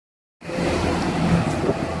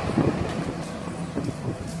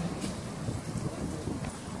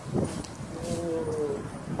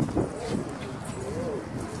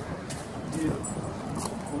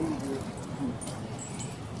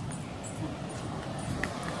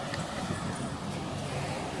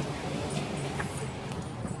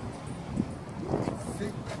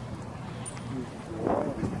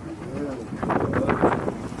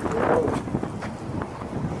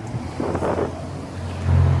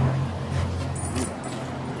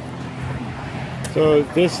So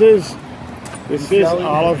this is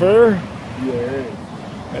Oliver, Yes.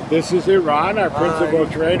 and this is Iran, our principal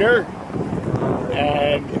trainer.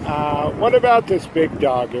 And what about this big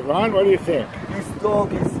dog, Iran? What do you think? This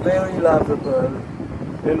dog is very lovable,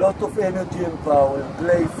 a lot of energy and power,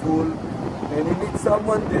 playful, and he needs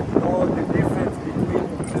someone that knows the difference between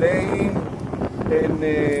playing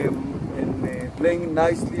and playing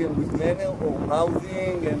nicely and with manner, or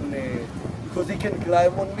mouthing, and because he can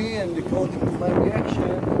climb on me, and according to my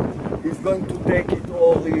reaction, he's going to take it,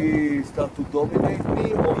 or he start to dominate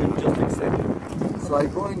me, or he'll just accept it. So I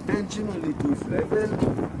go intentionally to his level.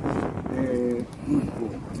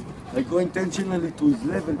 I go intentionally to his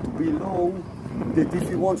level to be low, that if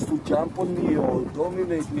he wants to jump on me or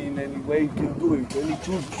dominate me in any way, he can do it. And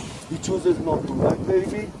he chooses not to, right,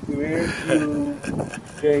 baby?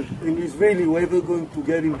 Okay. And he's really, whoever going to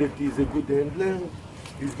get him that he's a good handler,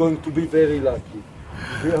 he's going to be very lucky.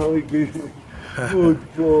 See how he gives?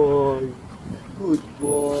 Good boy. Good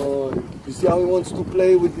boy. You see how he wants to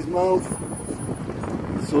play with his mouth?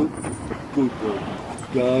 So, good boy.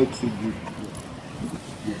 That's a good boy.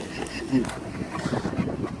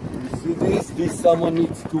 You see this? This someone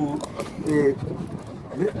needs to...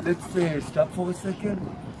 let's stop for a second.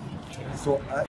 So